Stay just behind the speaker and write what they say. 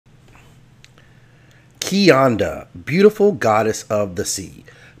Kianda, beautiful goddess of the sea.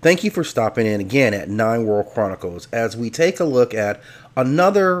 Thank you for stopping in again at Nine World Chronicles as we take a look at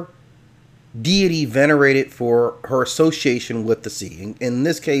another deity venerated for her association with the sea, in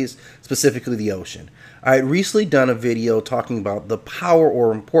this case specifically the ocean. I had recently done a video talking about the power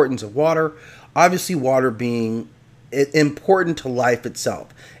or importance of water, obviously water being important to life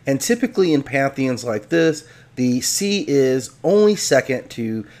itself, and typically in pantheons like this the sea is only second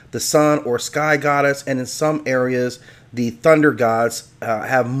to the sun or sky goddess, and in some areas the thunder gods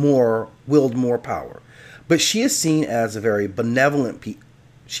wield more power. But she is seen as a very benevolent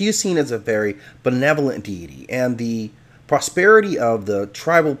deity, and the prosperity of the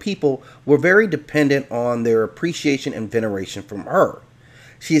tribal people were very dependent on their appreciation and veneration from her.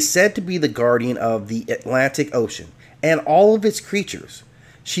 She is said to be the guardian of the Atlantic Ocean and all of its creatures.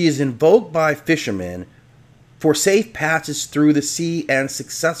 She is invoked by fishermen for safe passage through the sea and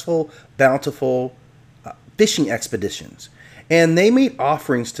successful, bountiful fishing expeditions, and they made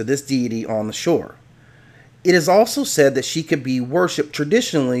offerings to this deity on the shore. It is also said that she could be worshipped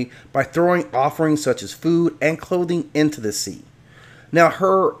traditionally by throwing offerings such as food and clothing into the sea. Now,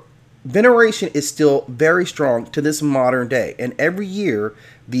 her veneration is still very strong to this modern day, and every year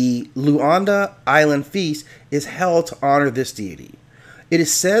the Luanda Island Feast is held to honor this deity. It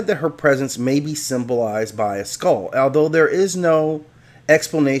is said that her presence may be symbolized by a skull, although there is no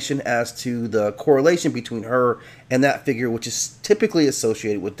explanation as to the correlation between her and that figure, which is typically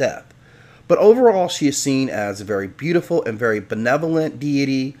associated with death. But overall, she is seen as a very beautiful and very benevolent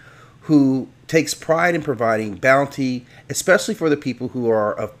deity who takes pride in providing bounty, especially for the people who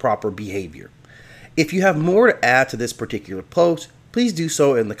are of proper behavior. If you have more to add to this particular post, please do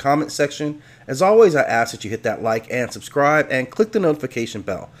so in the comment section. As always, I ask that you hit that like and subscribe and click the notification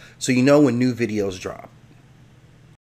bell so you know when new videos drop.